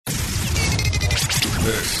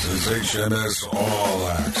This is HMS All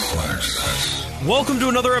Access. Welcome to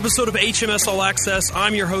another episode of HMS All Access.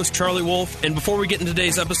 I'm your host, Charlie Wolf, and before we get into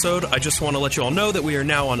today's episode, I just want to let you all know that we are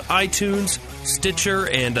now on iTunes, Stitcher,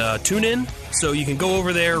 and TuneIn. So you can go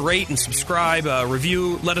over there, rate and subscribe,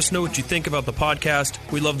 review, let us know what you think about the podcast.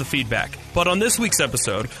 We love the feedback. But on this week's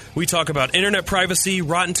episode, we talk about internet privacy,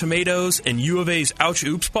 Rotten Tomatoes, and U of A's Ouch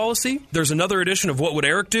Oops policy. There's another edition of What Would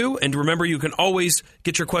Eric Do? And remember, you can always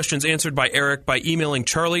get your questions answered by Eric by emailing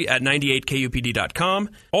charlie at 98kupd.com.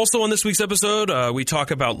 Also on this week's episode, we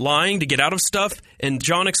talk about lying to get out of stuff, and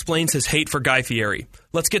John explains his hate for Guy Fieri.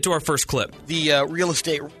 Let's get to our first clip. The real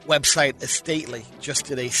estate website Estately just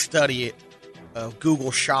did a study of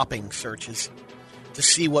Google shopping searches to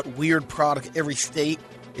see what weird product every state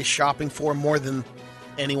is shopping for more than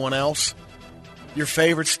anyone else. Your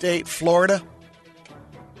favorite state, Florida?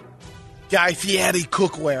 Guy Fieri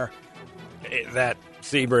cookware.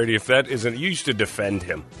 See, Brady, if that isn't... You used to defend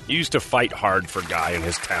him. You used to fight hard for Guy and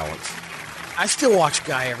his talents. I still watch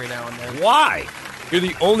Guy every now and then. Why? You're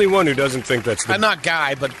the only one who doesn't think that's the... I'm not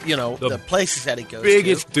Guy, but, you know, the places that he goes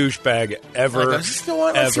biggest to. douchebag ever. Let's see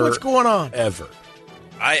what's going on. Ever.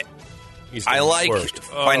 I like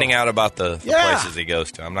finding out about the places he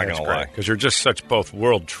goes to. I'm not going to lie. Because you're just such both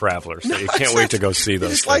world travelers that you can't wait to go see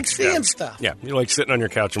those just things. like seeing stuff. Yeah, you like sitting on your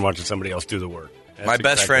couch and watching somebody else do the work. My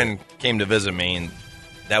best friend came to visit me, and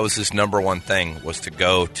that was his number one thing, was to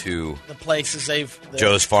go to the places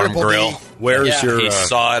Joe's Farm Grill. Where's your... He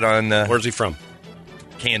saw it on... where's he from?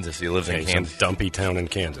 Kansas. He lives in Kansas. Some dumpy town in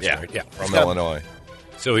Kansas, yeah. right? Yeah, from Illinois.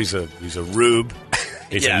 So he's a rube.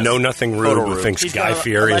 He's a know-nothing rube who thinks he's Guy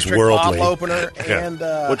Fieri is worldly. Bottle opener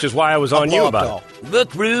and, which is why I was on you about it.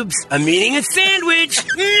 Look, rubes, I'm eating a sandwich.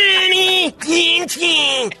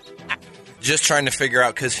 Just trying to figure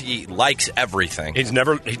out, because he likes everything. He's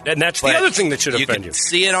never... and that's the other thing that should offend you. You can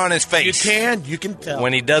see it on his face. You can tell.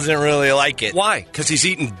 When he doesn't really like it. Why? Because he's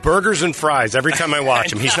eating burgers and fries every time I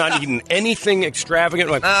watch him. He's not eating anything extravagant.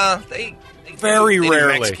 Like, very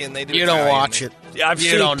rarely. Mexican, they do you don't watch it. Yeah, I've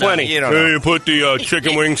seen plenty. You put the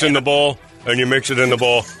chicken wings in the bowl, and you mix it in the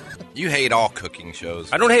bowl. You hate all cooking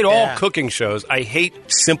shows. I don't hate all cooking shows. I hate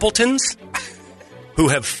simpletons who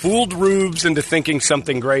have fooled rubes into thinking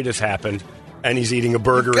something great has happened, and he's eating a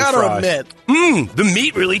burger and fries. Gotta admit. The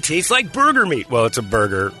meat really tastes like burger meat. Well, it's a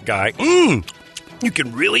burger, Guy. You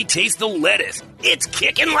can really taste the lettuce. It's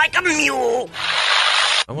kicking like a mule.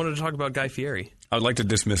 I wanted to talk about Guy Fieri. I would like to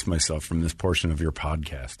dismiss myself from this portion of your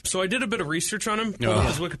podcast. So I did a bit of research on him, pulled up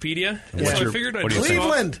his Wikipedia. Yeah. So I figured I'd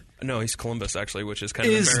Cleveland. No, he's Columbus, actually, which is kind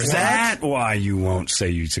of embarrassing. Is that why you won't say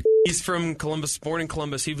you... He's from Columbus, born in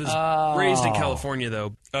Columbus. He was raised in California,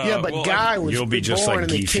 though. Guy was you'll be just born like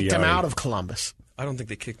and they kicked him Fieri. out of Columbus. I don't think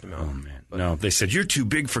they kicked him out. Oh, man. No, they said, you're too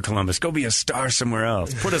big for Columbus. Go be a star somewhere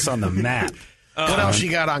else. Put us on the map. What else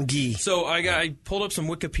you got on Guy? So I pulled up some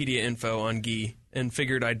Wikipedia info on Guy and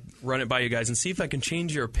figured I'd run it by you guys and see if I can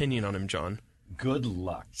change your opinion on him, John. Good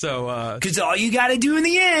luck. So, Because all you got to do in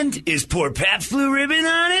the end is pour Pabst Blue Ribbon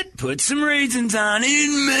on it, put some raisins on it,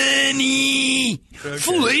 and money.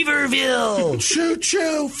 Flavorville.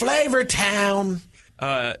 Choo-choo, Flavor Town.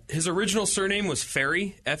 His original surname was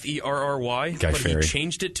Ferry, F-E-R-R-Y, Guy but Fieri. he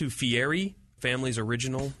changed it to Fieri, family's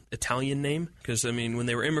original Italian name. Because, I mean, when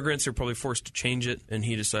they were immigrants, they were probably forced to change it, and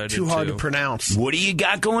he decided Too hard to pronounce. What do you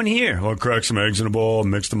got going here? I'll crack some eggs in a bowl,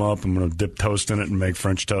 mix them up. I'm going to dip toast in it and make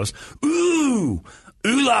French toast. Ooh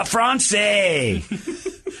la Francais.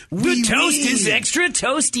 The toast is extra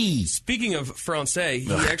toasty. Speaking of Francais,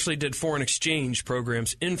 he actually did foreign exchange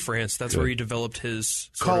programs in France. That's where he developed his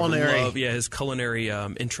his culinary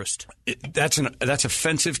interest. That's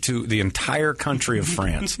offensive to the entire country of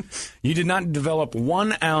France. You did not develop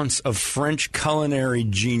 1 ounce of French culinary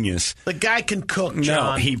genius. The guy can cook,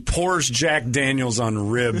 John. No, he pours Jack Daniels on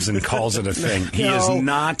ribs and calls it a thing. He is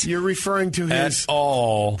not. You're referring to his at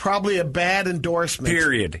all. Probably a bad endorsement.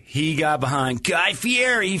 Period. He got behind Guy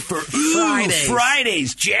Fieri for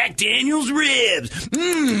Fridays. Jack Daniels ribs.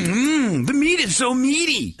 The meat is so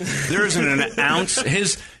meaty. There isn't an ounce.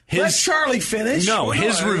 Let Charlie finish. No,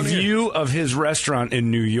 his review of his restaurant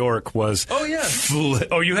in New York was... Oh, yeah.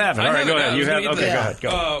 you have it. All right, go ahead. You have. Okay, go ahead.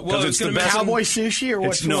 Go. Well, it's the best. Cowboy sushi or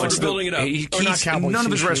what's it's building it up. None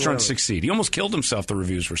of his restaurants succeed. He almost killed himself. The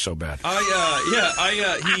reviews were so bad.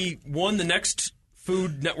 He won the next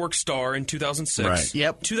Food Network star in 2006. Right.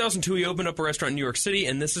 Yep. 2002, he opened up a restaurant in New York City,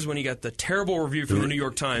 and this is when he got the terrible review from the New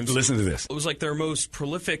York Times. Listen to this. It was like their most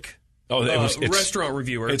prolific it's restaurant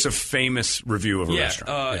reviewer. It's a famous review of a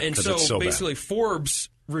restaurant. And so basically Forbes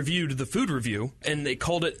reviewed the food review, and they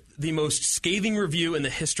called it the most scathing review in the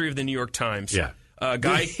history of the New York Times. Yeah. Guy,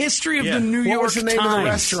 the history of the New What York was the name Times. of the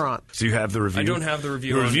restaurant? So you have the review? I don't have the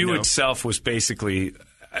review. The on review me, no. itself was basically,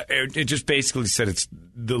 it just basically said it's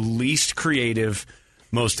the least creative,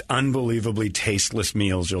 most unbelievably tasteless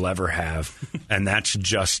meals you'll ever have, and that's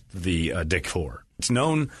just the decor. It's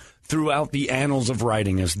known throughout the annals of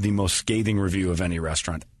writing as the most scathing review of any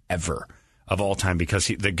restaurant ever of all time because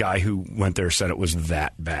the guy who went there said it was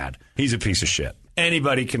that bad. He's a piece of shit.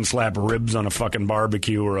 Anybody can slap ribs on a fucking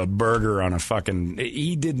barbecue or a burger on a fucking...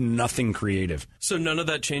 He did nothing creative. So none of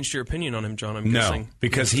that changed your opinion on him, John, I'm guessing. No,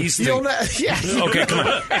 because he's the... Yeah. Okay, come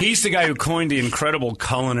on. He's the guy who coined the incredible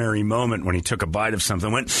culinary moment when he took a bite of something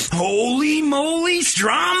and went, holy moly,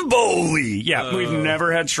 stromboli. Yeah, we've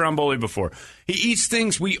never had stromboli before. He eats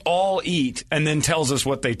things we all eat and then tells us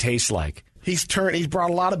what they taste like. He's brought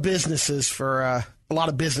a lot of businesses for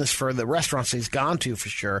the restaurants he's gone to for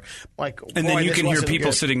sure. And then you can hear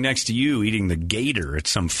people sitting next to you eating the gator at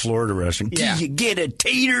some Florida restaurant. Yeah. Do you get a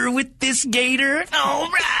tater with this gator? All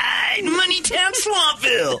right, Moneytown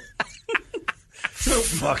Swampville.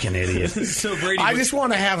 Fucking idiot. So Brady, I just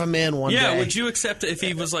want to have him in one day. Yeah, would you accept it if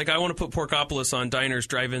he was like, I want to put Porkopolis on diners,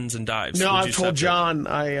 drive-ins, and dives? No, Would I've you told accept it? John.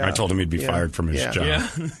 I told him he'd be fired from his job. Yeah.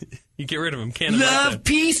 You get rid of him. Can't Love,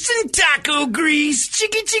 peace, and taco grease.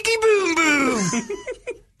 Chicky, chicky, boom, boom.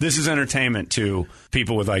 This is entertainment to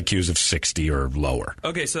people with IQs of 60 or lower.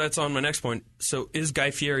 Okay, so that's on my next point. So is Guy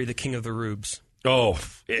Fieri the king of the rubes? Oh,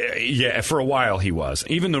 yeah, for a while he was.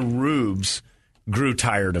 Even the rubes grew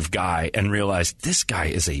tired of Guy and realized this guy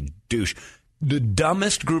is a douche. The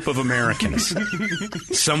dumbest group of Americans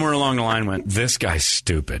somewhere along the line went, this guy's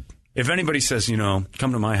stupid. If anybody says,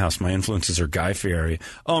 come to my house, my influences are Guy Fieri.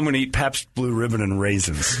 Oh, I'm going to eat Pabst Blue Ribbon and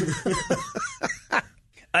raisins.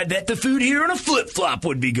 I bet the food here on a flip-flop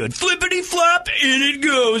would be good. Flippity-flop, in it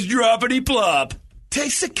goes, droppity-plop.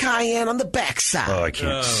 Taste the cayenne on the backside. Oh, I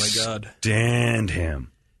can't stand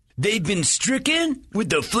him. They've been stricken with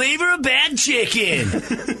the flavor of bad chicken.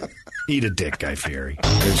 Eat a dick, Guy Fieri.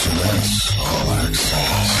 HMS All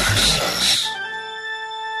Access.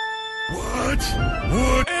 What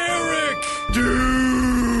would Eric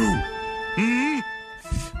do?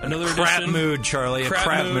 Another crap edition. Mood, Charlie. Crap A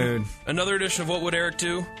crap mood. Another edition of What Would Eric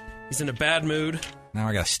Do? He's in a bad mood. Now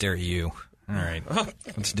I got to stare at you. All right.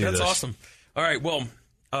 Let's do That's this. awesome. All right, well,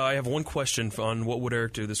 I have one question on What Would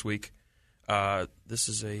Eric Do this week. This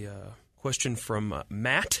is a question from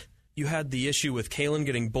Matt. You had the issue with Kalen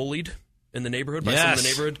getting bullied in the neighborhood by some of the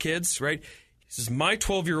neighborhood kids, right? He says, my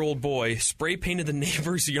 12-year-old boy spray painted the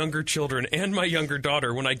neighbor's younger children and my younger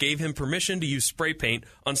daughter when I gave him permission to use spray paint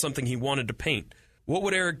on something he wanted to paint. What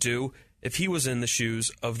would Eric do if he was in the shoes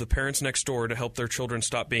of the parents next door to help their children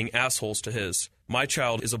stop being assholes to his? My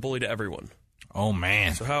child is a bully to everyone. Oh,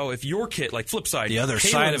 man. So how, if your kid, like flip side, The other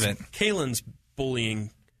side of it. Kalen's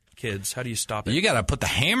bullying kids, how do you stop it? You got to put the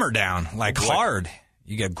hammer down, hard.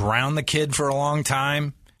 You got to ground the kid for a long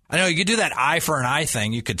time. I know you could do that eye for an eye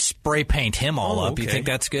thing. You could spray paint him all up. Okay. You think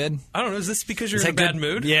that's good? I don't know. Is this because you're in a bad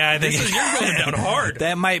mood? Yeah, I think you're going down hard.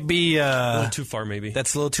 That might be a little too far, maybe.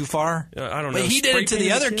 That's a little too far. I don't know. But he did it to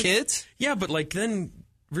the other kids. Yeah, but then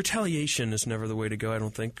retaliation is never the way to go. I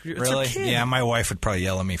don't think. It's Really? a kid. Yeah, my wife would probably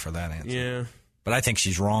yell at me for that answer. Yeah. But I think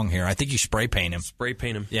she's wrong here. I think you spray paint him. Spray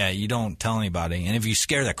paint him. Yeah, you don't tell anybody. And if you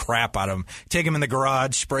scare the crap out of him, take him in the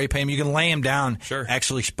garage, spray paint him. You can lay him down,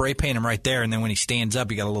 actually spray paint him right there. And then when he stands up,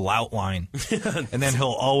 you got a little outline. And then he'll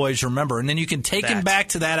always remember. And then you can take him back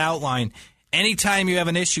to that outline. Anytime you have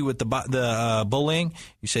an issue with the bullying,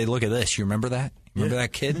 you say, look at this. You remember that? Remember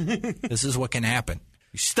that kid? This is what can happen.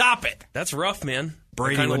 You stop it. That's rough, man.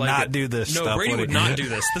 Brady would not do this stuff. No, Brady would not do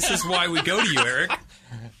this. This is why we go to you, Eric.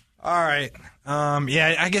 All right.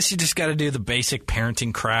 Yeah, I guess you just got to do the basic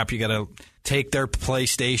parenting crap. You got to take their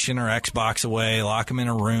PlayStation or Xbox away, lock them in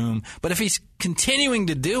a room. But if he's continuing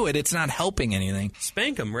to do it, it's not helping anything.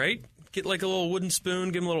 Spank him, right? Get like a little wooden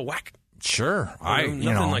spoon, give him a little whack. Sure.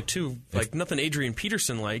 Nothing Adrian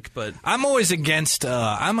Peterson like, but I'm always against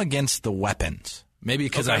the weapons. Maybe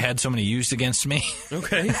because I had so many used against me.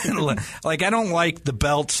 Okay. I don't like the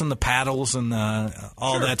belts and the paddles and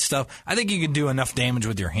all that stuff. I think you can do enough damage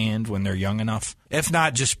with your hand when they're young enough. If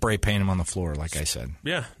not, just spray paint them on the floor, like I said.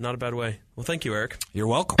 Yeah, not a bad way. Well, thank you, Eric. You're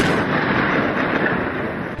welcome.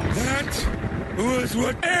 That was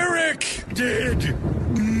what Eric did.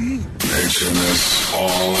 HMS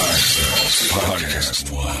All Access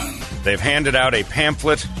Podcast 1. They've handed out a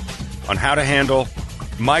pamphlet on how to handle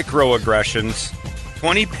microaggressions,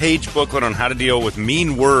 20-page booklet on how to deal with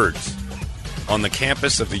mean words on the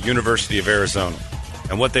campus of the University of Arizona.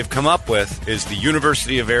 And what they've come up with is the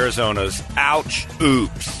University of Arizona's Ouch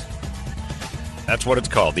Oops. That's what it's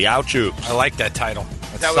called, the Ouch Oops. I like that title.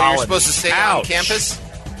 that what you're supposed to say on campus?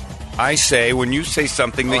 I say when you say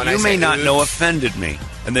something that you may not know offended me,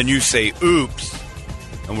 and then you say oops,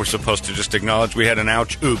 and we're supposed to just acknowledge we had an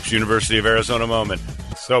ouch, oops, University of Arizona moment.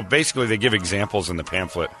 So basically they give examples in the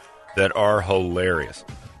pamphlet that are hilarious.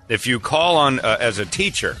 If you call on as a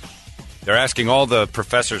teacher, they're asking all the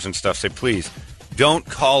professors and stuff, say, please, don't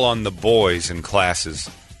call on the boys in classes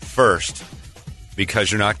first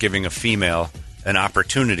because you're not giving a female an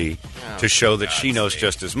opportunity to show that she knows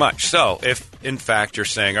just as much. So if, in fact, you're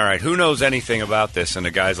saying, all right, who knows anything about this? And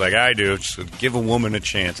the guy's like, I do. Just give a woman a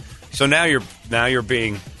chance. So now you're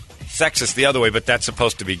being sexist the other way, but that's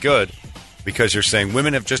supposed to be good because you're saying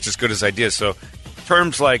women have just as good as ideas. So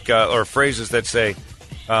terms like or phrases that say,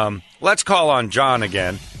 let's call on John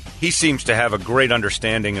again. He seems to have a great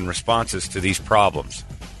understanding and responses to these problems.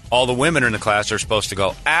 All the women in the class are supposed to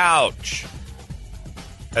go, ouch.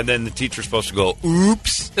 And then the teacher's supposed to go,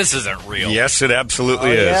 oops. This isn't real. Yes, it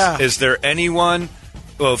absolutely is. Yeah. Is there anyone,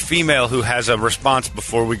 female, who has a response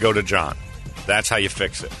before we go to John? That's how you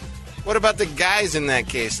fix it. What about the guys in that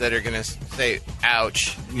case that are going to say,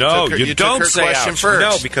 ouch? No, you don't say question ouch. First.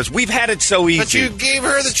 No, because we've had it so easy. But you gave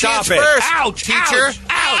her the Stop chance it. first. Ouch, teacher.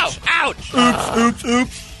 Ouch! Ouch!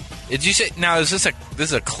 Oops. Did you say now? Is this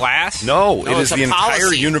a class? No, it is it's the a policy.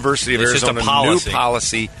 entire University of It's just a Arizona policy. new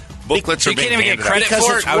policy. Booklets So are you being can't even get handed credit out. Because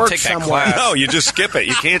for it's it. I would worked take that somewhere. class. No, you just skip it.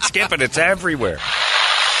 You can't skip it. It's everywhere.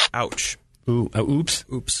 Ouch. Oops.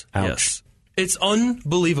 Oops. Ouch. Yes. It's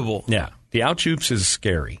unbelievable. Yeah. The ouch oops is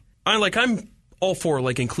scary. I'm all for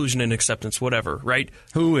inclusion and acceptance, whatever, right?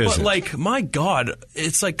 Who isn't? But my God,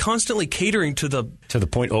 it's constantly catering to the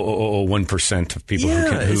 0.0001% of people who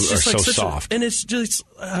are so soft. and it's just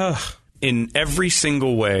in every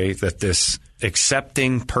single way that this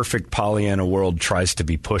accepting, perfect Pollyanna world tries to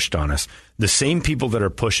be pushed on us, the same people that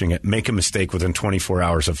are pushing it make a mistake within 24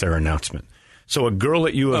 hours of their announcement. So a girl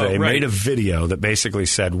at U of A made a video that basically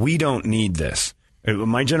said, we don't need this.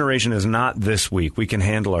 My generation is not this weak. We can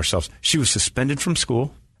handle ourselves. She was suspended from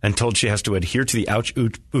school and told she has to adhere to the ouch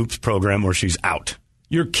oops program or she's out.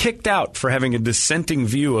 You're kicked out for having a dissenting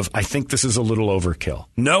view of, I think this is a little overkill.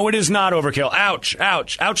 No, it is not overkill. Ouch,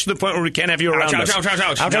 ouch, ouch to the point where we can't have you around us. ouch. Ouch,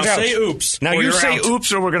 Now ouch, ouch. say oops. Now or you you're say out.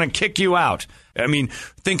 oops or we're going to kick you out. I mean,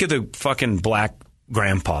 think of the fucking black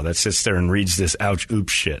grandpa that sits there and reads this ouch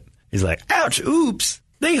oops shit. He's like, ouch oops.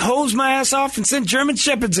 They hosed my ass off and sent German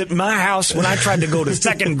Shepherds at my house when I tried to go to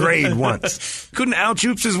second grade once. Couldn't ouch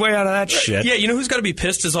oops his way out of that shit. Yeah, you know who's got to be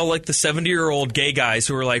pissed is all the 70-year-old gay guys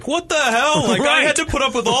who are like, what the hell? I Right. had to put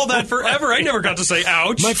up with all that forever. I never got to say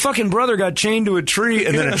ouch. My fucking brother got chained to a tree,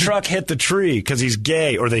 and then a truck hit the tree because he's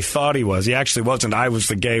gay, or they thought he was. He actually wasn't. I was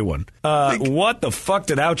the gay one. What the fuck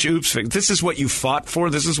did ouch oops fix? This is what you fought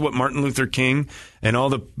for? This is what Martin Luther King and all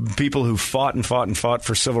the people who fought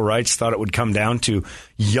for civil rights thought it would come down to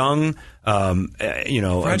young,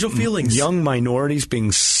 fragile feelings. Young minorities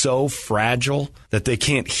being so fragile that they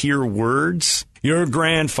can't hear words. Your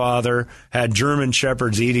grandfather had German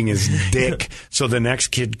Shepherds eating his dick so the next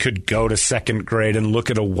kid could go to second grade and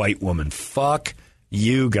look at a white woman. Fuck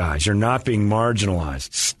you guys. You're not being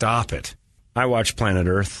marginalized. Stop it. I watched Planet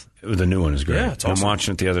Earth. The new one is great. Yeah, it's awesome. I'm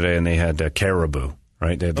watching it the other day, and they had caribou.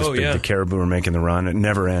 Right? They had this the caribou are making the run. It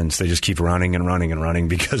never ends. They just keep running and running and running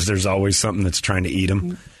because there's always something that's trying to eat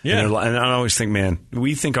them. Yeah. And I always think, man,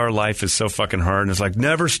 we think our life is so fucking hard. And it's like,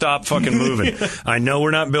 never stop fucking moving. I know we're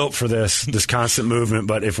not built for this constant movement,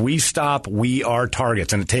 but if we stop, we are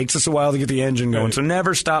targets. And it takes us a while to get the engine going. Right. So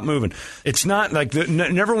never stop moving. It's not like,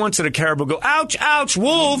 never once did a caribou go, ouch, ouch,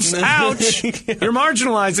 wolves, ouch. You're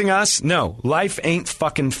marginalizing us. No, life ain't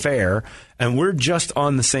fucking fair. And we're just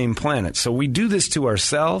on the same planet. So we do this to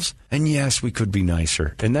ourselves. And yes, we could be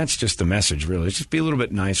nicer. And that's just the message, really. Just be a little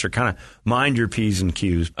bit nicer. Kind of mind your P's and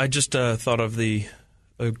Q's. I just thought of a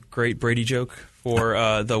great Brady joke for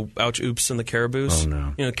the ouch, oops, and the caribous. Oh,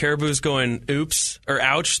 no. You know, caribous going oops or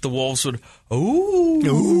ouch. The wolves would,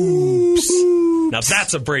 oops. Now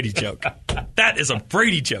that's a Brady joke. That is a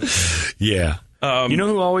Brady joke. Yeah. You know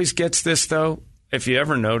who always gets this, though? If you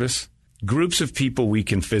ever notice, groups of people we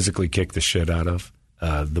can physically kick the shit out of,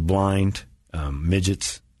 the blind,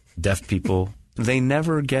 midgets, deaf people, they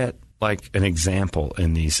never get like an example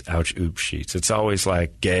in these ouch oops sheets. It's always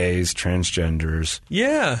like gays, transgenders.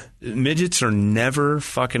 Yeah. Midgets are never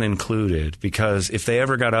fucking included because if they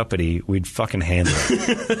ever got uppity, we'd fucking handle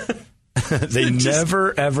it. They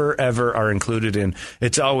never, ever, ever are included in.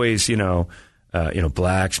 It's always,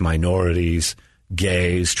 blacks, minorities,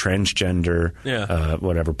 gays, transgender,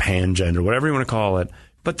 whatever, pangender, whatever you want to call it.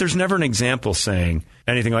 But there's never an example saying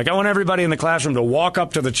anything like, I want everybody in the classroom to walk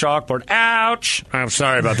up to the chalkboard. Ouch. I'm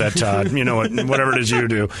sorry about that, Todd. You know, whatever it is you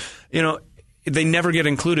do. You know, they never get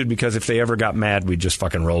included because if they ever got mad, we'd just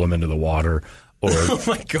fucking roll them into the water. Or, oh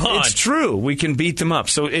my God. It's true. We can beat them up.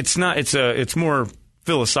 So it's not. It's more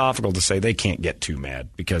philosophical to say they can't get too mad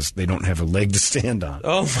because they don't have a leg to stand on.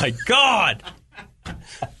 Oh my God.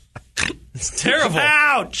 It's terrible.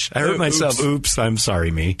 Ouch! I hurt myself. Oops. I'm sorry,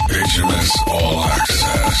 me. HMS All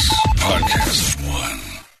Access Podcast 1.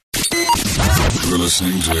 You're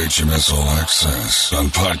listening to HMS All Access on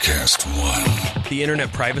Podcast 1. The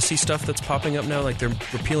internet privacy stuff that's popping up now, like they're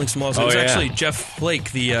repealing some laws. It was actually Jeff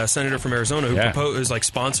Flake, the senator from Arizona, who proposed, like,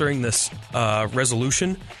 sponsoring this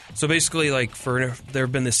resolution. So basically, like, there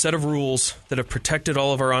have been this set of rules that have protected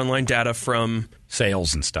all of our online data from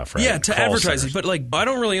sales and stuff, right? Yeah, to advertising. But, like, I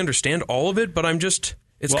don't really understand all of it, but I'm just...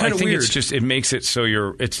 It's kind of weird. It's just, it makes it so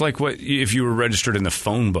it's like what if you were registered in the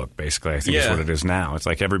phone book, basically, I think is what it is now. It's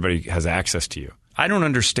like everybody has access to you. I don't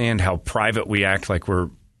understand how private we act like we're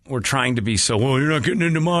trying to be so, well, you're not getting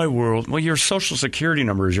into my world. Well, your social security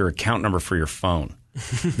number is your account number for your phone.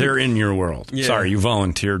 They're in your world. Yeah. Sorry, you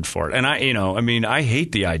volunteered for it. And I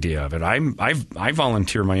hate the idea of it. I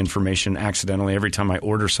volunteer my information accidentally every time I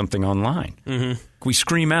order something online. Mm-hmm. We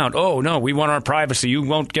scream out, oh, no, we want our privacy. You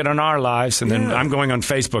won't get on our lives. And then I'm going on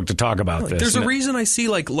Facebook to talk about this. There's a reason I see,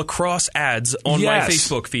 like, lacrosse ads on my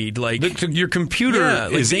Facebook feed. Like your computer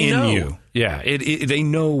is in you. Yeah, they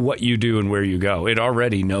know what you do and where you go. It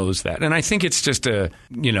already knows that. And I think it's just a,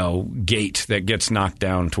 gate that gets knocked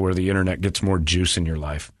down to where the internet gets more juice in your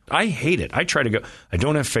life. I hate it. I try to go. I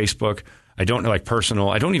don't have Facebook. I don't personal.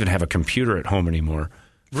 I don't even have a computer at home anymore.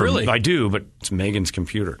 Really? I do, but it's Megan's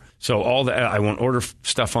computer. So I won't order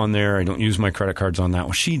stuff on there. I don't use my credit cards on that.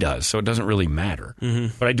 Well, she does, so it doesn't really matter.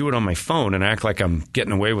 Mm-hmm. But I do it on my phone and act like I'm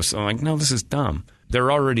getting away with something. I'm like, no, this is dumb.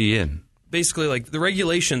 They're already in. Basically, like, the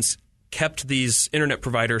regulations kept these internet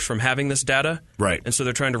providers from having this data. Right. And so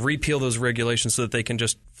they're trying to repeal those regulations so that they can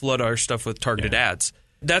just flood our stuff with targeted ads.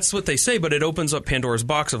 That's what they say, but it opens up Pandora's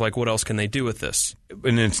box of, like, what else can they do with this?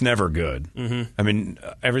 And it's never good. Mm-hmm. I mean,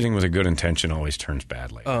 everything with a good intention always turns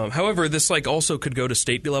badly. However, this, like, also could go to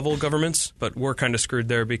state-level governments, but we're kind of screwed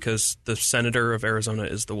there because the senator of Arizona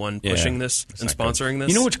is the one pushing this and sponsoring this.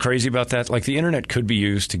 You know what's crazy about that? Like, the internet could be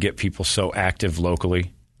used to get people so active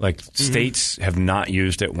locally. Like, states have not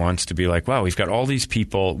used it once to be like, wow, we've got all these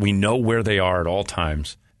people. We know where they are at all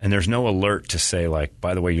times. And there's no alert to say, like,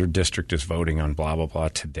 by the way, your district is voting on blah, blah, blah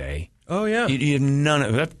today. Oh, yeah. You none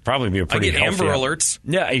of that'd probably be a pretty healthy. I get Amber Alerts.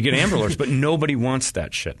 Yeah, you get Amber Alerts, but nobody wants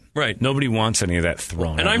that shit. Right. Nobody wants any of that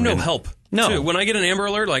thrown. And I'm no help. No. Too. When I get an Amber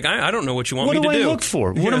Alert, like, I don't know what you want me to do. What do I look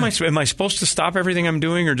for? What am I supposed to stop everything I'm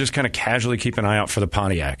doing or just kind of casually keep an eye out for the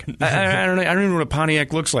Pontiac? I don't know. I don't even know what a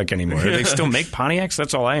Pontiac looks like anymore. Do they still make Pontiacs?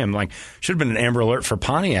 That's all I am. Like, should have been an Amber Alert for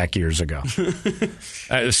Pontiac years ago.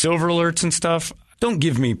 Silver Alerts and stuff. Don't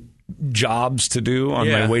give me jobs to do on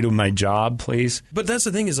my way to my job, please. But that's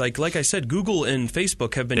the thing is, like I said, Google and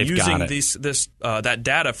Facebook have been using that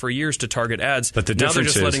data for years to target ads. But now they're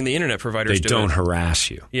just letting the internet providers do it. They don't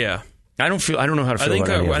harass you. Yeah. I don't know how to feel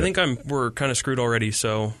about it. I think we're kind of screwed already,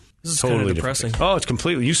 so this is totally kind of depressing. Oh, it's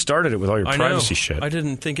completely. You started it with all your privacy shit. I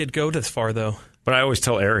didn't think it'd go this far, though. But I always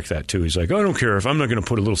tell Eric that, too. He's like, I don't care if I'm not going to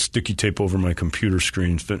put a little sticky tape over my computer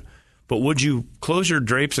screens. But would you close your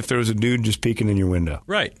drapes if there was a dude just peeking in your window?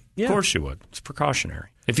 Right. Yeah. Of course you would. It's precautionary.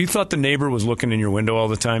 If you thought the neighbor was looking in your window all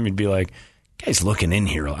the time, you'd be like, guy's looking in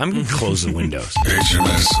here. I'm going to close the windows.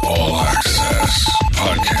 HMS All Access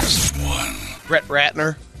Podcast 1. Brett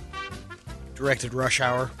Ratner directed Rush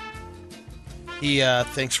Hour. He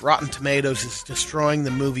thinks Rotten Tomatoes is destroying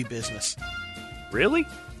the movie business. Really?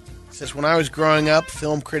 He says, when I was growing up,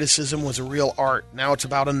 film criticism was a real art. Now it's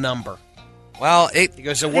about a number. Well, he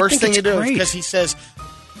goes, the worst thing to do is because he says,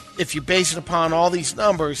 if you base it upon all these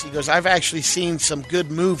numbers, he goes, I've actually seen some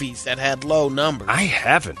good movies that had low numbers. I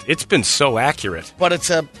haven't. It's been so accurate. But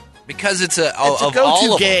it's because it's a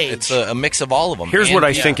go-to gauge. It's a mix of all of them. Here's what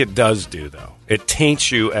I think it does do, though. It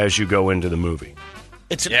taints you as you go into the movie.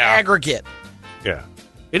 It's an aggregate. Yeah.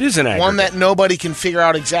 It is an aggregate. One that nobody can figure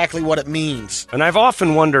out exactly what it means. And I've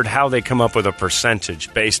often wondered how they come up with a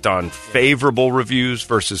percentage based on favorable reviews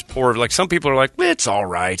versus poor. Like, some people are like, it's all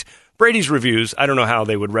right. Brady's reviews, I don't know how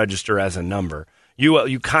they would register as a number.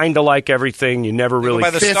 You kind of like everything. You never really...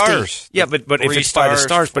 by the stars. Yeah, but if it's by the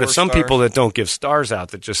stars, but it's some people that don't give stars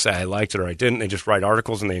out that just say, I liked it or I didn't. They just write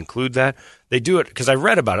articles and they include that. They do it because I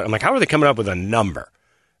read about it. I'm like, how are they coming up with a number?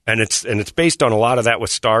 And it's based on a lot of that with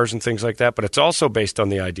stars and things like that, but it's also based on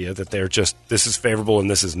the idea that they're just, this is favorable and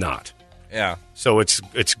this is not. Yeah. So it's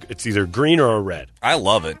either green or a red. I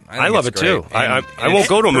love it. I love it too. I won't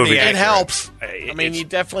go to a movie. It helps. I mean, you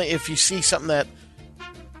definitely, if you see something that,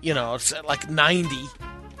 it's like 90.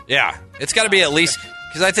 Yeah. It's got to be at least,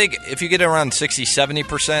 Because I think if you get around 60,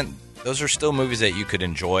 70%, those are still movies that you could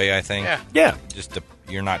enjoy, I think. Yeah. Just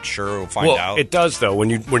you're not sure, we'll find out. It does, though. When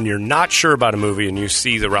you're not sure about a movie and you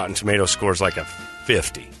see the Rotten Tomato scores like a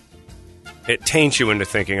 50, it taints you into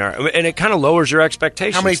thinking, all right, and it kind of lowers your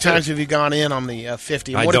expectations. How many times have you gone in on the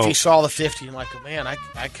 50? And what if you saw the 50 and like, oh, man,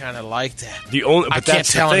 I kind of like that. I can't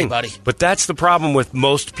tell anybody. But that's the problem with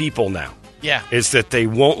most people now. Yeah. Is that they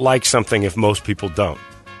won't like something if most people don't.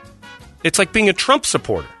 It's like being a Trump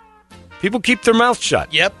supporter. People keep their mouth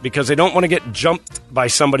shut. Yep. Because they don't want to get jumped by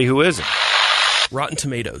somebody who isn't. Rotten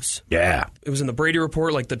Tomatoes. Yeah. It was in the Brady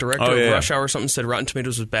Report, like the director of Rush Hour or something said Rotten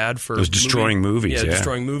Tomatoes was bad for... It was destroying movies, yeah.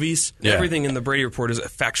 Destroying movies. Yeah. Everything in the Brady Report is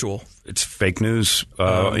factual. It's fake news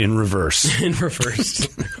in reverse. In reverse.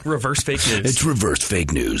 Reverse fake news. It's reverse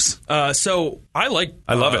fake news. So I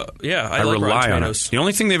love it. Yeah, I like rely Rotten on Tomatoes. it. The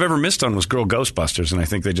only thing they've ever missed on was Girl Ghostbusters, and I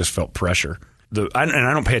think they just felt pressure. And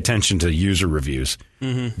I don't pay attention to user reviews.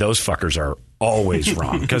 Mm-hmm. Those fuckers are always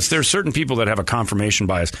wrong because there's certain people that have a confirmation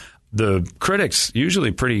bias. The critics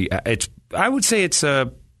usually I would say it's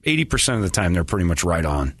 80% of the time they're pretty much right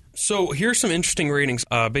on. So here's some interesting ratings.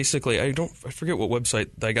 Basically, I forget what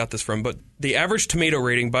website I got this from, but the average tomato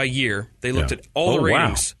rating by year, they looked at all the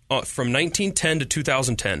ratings from 1910 to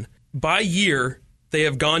 2010. By year, they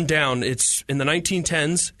have gone down. It's in the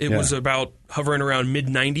 1910s. It was about hovering around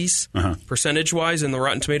mid-90s percentage-wise in the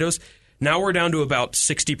Rotten Tomatoes. Now we're down to about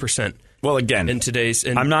 60%. Well, again, by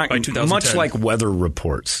 2010. Much like weather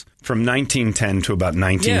reports from 1910 to about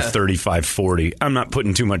 1935-40. I'm not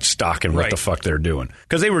putting too much stock in what the fuck they're doing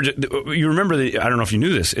because they were. You remember I don't know if you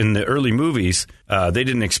knew this in the early movies. They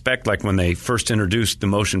didn't expect like when they first introduced the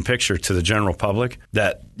motion picture to the general public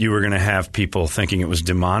that you were going to have people thinking it was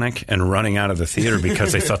demonic and running out of the theater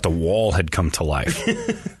because they thought the wall had come to life.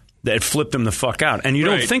 That flipped them the fuck out, and you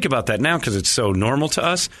don't think about that now because it's so normal to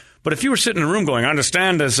us. But if you were sitting in a room going, I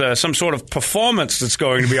understand there's some sort of performance that's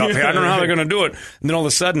going to be up here. I don't know how they're going to do it. And then all of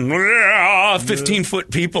a sudden,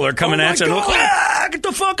 15-foot people are coming at you. Get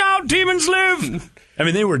the fuck out, demons live. I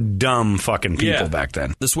mean, they were dumb fucking people back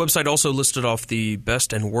then. This website also listed off the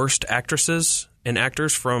best and worst actresses and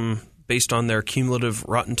actors based on their cumulative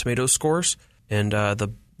Rotten Tomatoes scores. And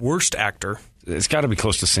the worst actor... It's got to be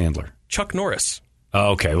close to Sandler. Chuck Norris.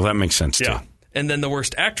 Oh, okay. Well, that makes sense, too. And then the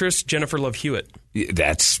worst actress, Jennifer Love Hewitt.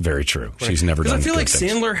 That's very true. Right. She's never done Because I feel like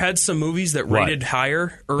things. Sandler had some movies that rated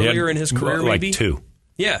higher earlier in his career, like maybe. 2.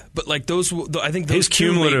 Yeah, but like those, I think those his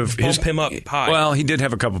cumulative bump him up high. Well, he did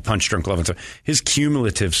have a couple Punch Drunk Love and stuff. His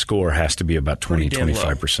cumulative score has to be about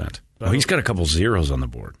 20-25%. Oh, he's got a couple zeros on the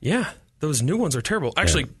board. Yeah, those new ones are terrible.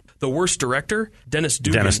 Actually, the worst director, Dennis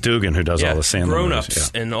Dugan. Dennis Dugan, who does all the Sandler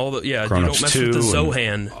Grown-Ups and all the You Don't Mess with the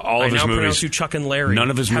Zohan. All of his movies. Pronounce you Chuck and Larry.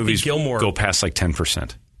 None of his Happy movies Gilmore. go past like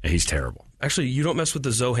 10%. He's terrible. Actually, You Don't Mess with the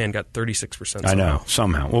Zohan got 36%. Somehow. I know,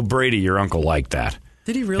 somehow. Well, Brady, your uncle, liked that.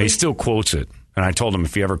 Did he really? He still quotes it. And I told him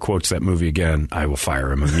if he ever quotes that movie again, I will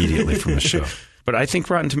fire him immediately from the show. But I think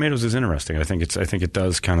Rotten Tomatoes is interesting. I think it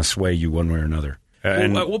does kind of sway you one way or another.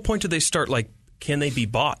 Well, at what point do they start, can they be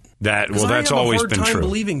bought? That's always been true. I have a hard time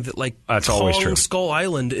believing that, that's always true. Skull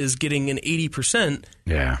Island is getting an 80%.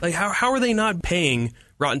 Yeah. How are they not paying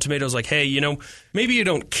Rotten Tomatoes hey, maybe you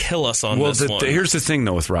don't kill us on this one. Here's the thing,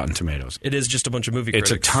 though, with Rotten Tomatoes. It is just a bunch of movie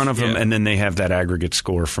critics. It's a ton of them, and then they have that aggregate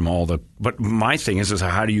score from all the... But my thing is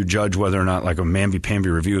how do you judge whether or not, a mamby-pamby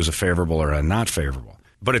review is a favorable or a not favorable?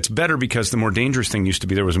 But it's better because the more dangerous thing used to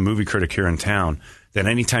be there was a movie critic here in town that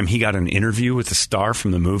anytime he got an interview with the star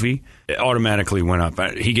from the movie, it automatically went up.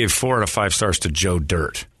 He gave 4 out of 5 stars to Joe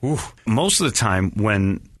Dirt. Ooh. Most of the time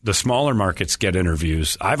when the smaller markets get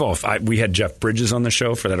interviews, we had Jeff Bridges on the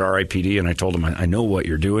show for that RIPD, and I told him, I know what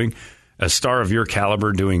you're doing. A star of your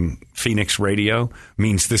caliber doing Phoenix radio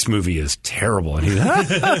means this movie is terrible. And he's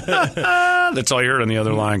that's all you heard on the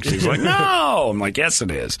other line. Because he's like, no. I'm like, yes,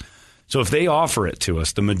 it is. So if they offer it to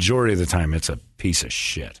us, the majority of the time, it's a piece of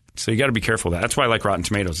shit. So you got to be careful of that. That's why I like Rotten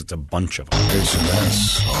Tomatoes. It's a bunch of them.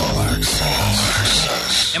 HMS All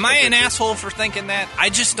Access. Am I an asshole for thinking that? I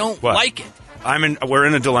just don't like it. We're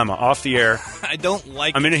in a dilemma. Off the air. I don't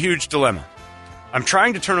like I'm in a huge dilemma. I'm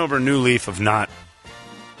trying to turn over a new leaf of not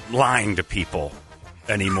lying to people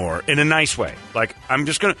anymore in a nice way. I'm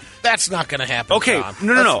just going to... That's not going to happen, Okay, Tom.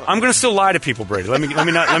 No. I'm going to still lie to people, Brady. Let me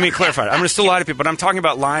clarify it. I'm going to still lie to people, but I'm talking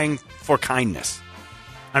about lying for kindness.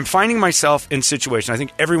 I'm finding myself in situations, I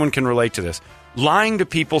think everyone can relate to this, lying to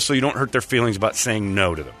people so you don't hurt their feelings about saying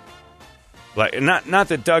no to them. Not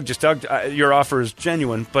that Doug, your offer is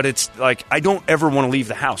genuine, but it's I don't ever want to leave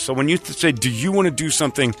the house. So when you say, do you want to do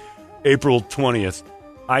something April 20th,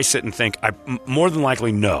 I sit and think, more than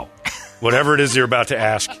likely no. Whatever it is you're about to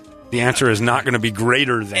ask, The answer is not going to be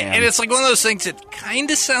greater than. And it's like one of those things that kind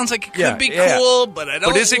of sounds like it could be cool, but I don't.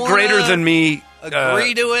 But is it greater than me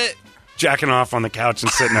agree to it? Jacking off on the couch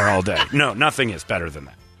and sitting there all day? No, nothing is better than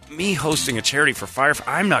that. Me hosting a charity for firefighters,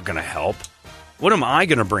 I'm not going to help. What am I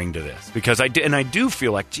going to bring to this? Because I do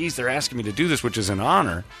feel like, geez, they're asking me to do this, which is an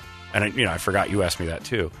honor. And I forgot you asked me that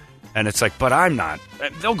too. And it's like, but I'm not.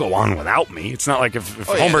 They'll go on without me. It's not like if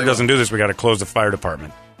Holmberg doesn't do this, we got to close the fire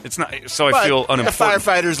department. It's not. So I feel unimportant.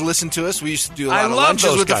 Firefighters listen to us. We used to do a lot of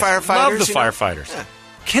lunches with the firefighters. Love the firefighters. Yeah.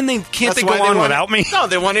 Can't they go on without me? No,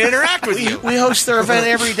 they want to interact with you. We host their event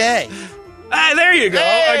every day. There you go.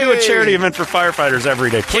 Hey. I do a charity event for firefighters every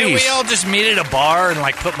day. Please. Can't we all just meet at a bar and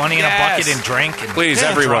put money in a bucket and drink? And please,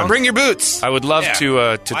 everyone. Bring your boots. I would love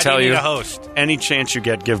to tell you, host? Any chance you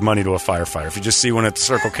get, give money to a firefighter. If you just see one at the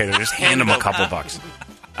Circle K, just hand them a couple bucks.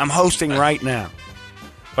 I'm hosting right now.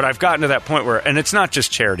 But I've gotten to that point where, and it's not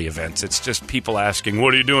just charity events, it's just people asking,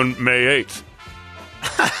 what are you doing May 8th?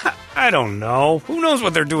 I don't know. Who knows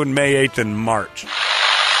what they're doing May 8th in March?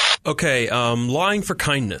 Okay, lying for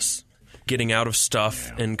kindness. Getting out of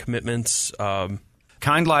stuff and commitments.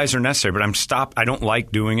 Kind lies are necessary, but I don't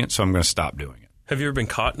like doing it, so I'm going to stop doing it. Have you ever been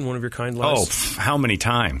caught in one of your kind lies? How many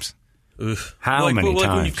times? How many times?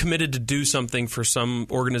 Like when you've committed to do something for some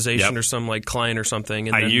organization or some client or something.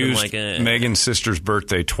 And I used Megan's sister's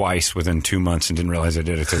birthday twice within 2 months and didn't realize I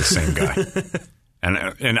did it to the same guy.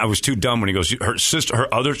 And I was too dumb when he goes, she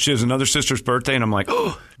has another sister's birthday, and I'm like,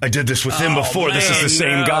 oh, I did this with him before. Man, this is the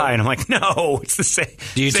same guy, and I'm like, no, it's the same.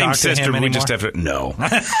 Do you same talk sister? To him anymore? We just have to no.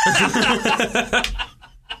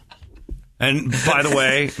 And by the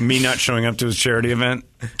way, me not showing up to his charity event,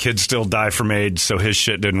 kids still die from AIDS, so his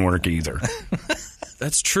shit didn't work either.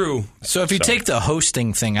 That's true. So if you take the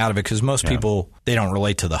hosting thing out of it, because most people, they don't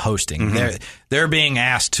relate to the hosting. Mm-hmm. They're being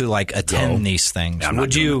asked to attend these things. Yeah,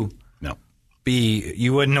 would you?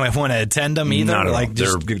 You wouldn't want to attend them either? Not at all.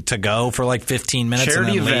 Just to go for 15 minutes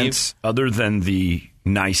charity and then events, leave? Other than the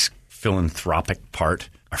nice philanthropic part,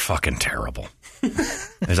 are fucking terrible.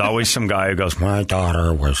 There's always some guy who goes, my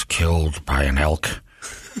daughter was killed by an elk,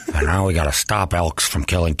 and now we got to stop elks from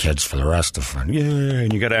killing kids for the rest of them. Yeah,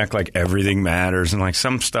 and you got to act like everything matters. And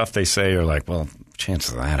some stuff they say are well,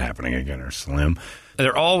 chances of that happening again are slim.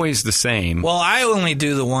 They're always the same. Well, I only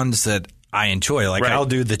do the ones that I enjoy. I'll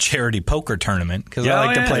do the charity poker tournament because I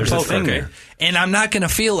like to play poker. And I'm not going to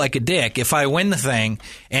feel like a dick if I win the thing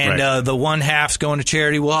and the one half's going to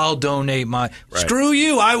charity. Well, I'll donate my. Screw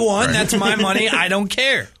you! I won. That's my money. I don't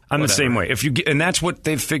care. I'm the same way. And that's what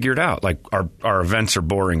they've figured out. Our events are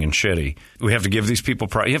boring and shitty. We have to give these people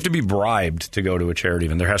you have to be bribed to go to a charity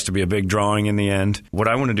event. There has to be a big drawing in the end. What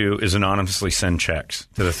I want to do is anonymously send checks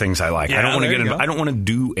to the things I like. Yeah, I don't want to get involved. I don't want to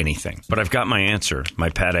do anything. But I've got my answer, my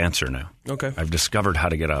pat answer now. Okay. I've discovered how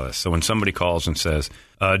to get out of this. So when somebody calls and says,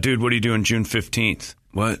 dude, what are you doing June 15th?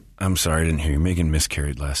 What? I'm sorry, I didn't hear you. Megan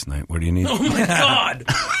miscarried last night. What do you need? Oh, my God.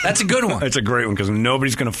 That's a good one. That's a great one because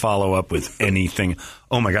nobody's going to follow up with anything.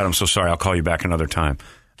 Oh, my God, I'm so sorry. I'll call you back another time.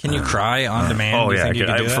 Can you cry on demand? Oh,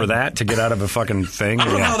 yeah. For that, to get out of a fucking thing? I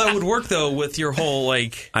don't know how that would work, though, with your whole,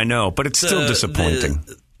 I know, but it's still disappointing.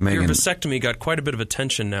 Your vasectomy got quite a bit of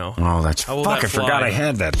attention now. Oh, that's... Fuck, I forgot I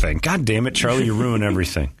had that thing. God damn it, Charlie, you ruin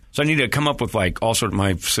everything. So I need to come up with, all sorts...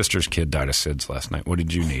 My sister's kid died of SIDS last night. What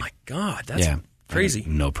did you need? Oh, my God. That's crazy.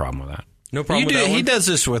 No problem with that. No problem with that one? He does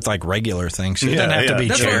this with regular things. So it doesn't have to be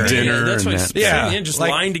charity. Dinner. That's what he's saying. Just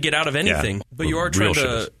lying to get out of anything. Yeah. But you are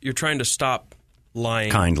trying to stop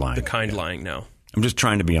lying. Kind lying. The kind lying now. I'm just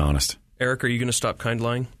trying to be honest. Eric, are you going to stop kind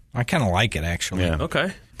lying? I kind of like it, actually. Yeah.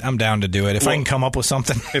 Okay. I'm down to do it. If I can come up with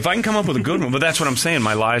something. If I can come up with a good one. But that's what I'm saying.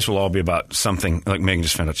 My lies will all be about something. Like Megan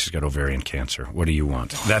just found out she's got ovarian cancer. What do you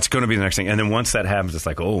want? That's going to be the next thing. And then once that happens, it's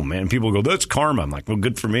oh, man. People go, that's karma. I'm like, well,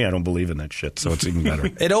 good for me. I don't believe in that shit. So it's even better.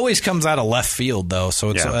 It always comes out of left field, though.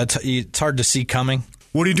 So it's hard to see coming.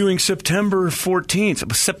 What are you doing September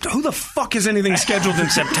 14th? Who the fuck has anything scheduled in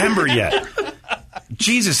September yet?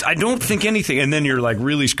 Jesus, I don't think anything. And then you're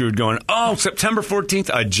really screwed going, oh, September 14th,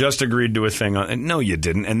 I just agreed to a thing. And no, you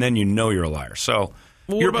didn't. And then you're a liar. So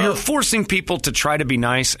you're forcing people to try to be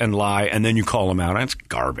nice and lie, and then you call them out. That's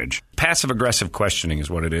garbage. Passive-aggressive questioning is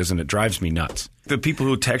what it is, and it drives me nuts. The people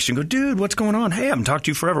who text you and go, dude, what's going on? Hey, I haven't talked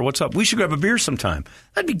to you forever. What's up? We should grab a beer sometime.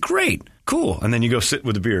 That'd be great. Cool. And then you go sit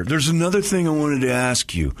with a beer. There's another thing I wanted to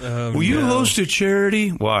ask you. Will you host a charity?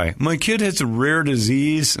 Why? My kid has a rare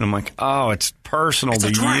disease. And I'm like, oh, it's personal to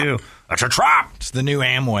you. That's a trap. It's the new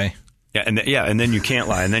Amway. Yeah, and then you can't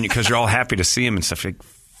lie. And then because you're all happy to see him and stuff, you're like,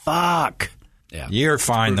 fuck. Yeah. You're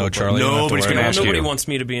fine, though, Charlie. Nobody's going to ask you. Nobody wants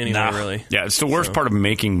me to be anywhere, really. Yeah, it's the worst part of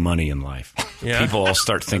making money in life. Yeah. People all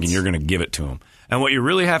start thinking you're going to give it to them. And what you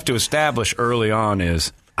really have to establish early on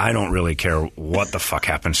is, I don't really care what the fuck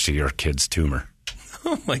happens to your kid's tumor.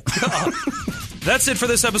 Oh, my God. That's it for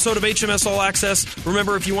this episode of HMS All Access.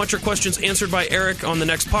 Remember, if you want your questions answered by Eric on the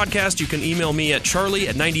next podcast, you can email me at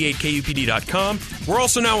charlie@98kupd.com. We're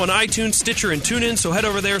also now on iTunes, Stitcher, and TuneIn, so head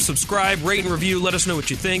over there, subscribe, rate, and review. Let us know what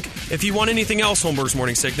you think. If you want anything else, Holmberg's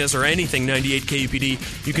Morning Sickness, or anything 98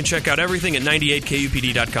 KUPD, you can check out everything at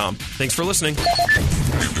 98kupd.com. Thanks for listening.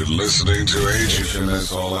 You've been listening to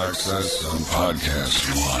HMS All Access on Podcast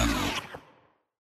One.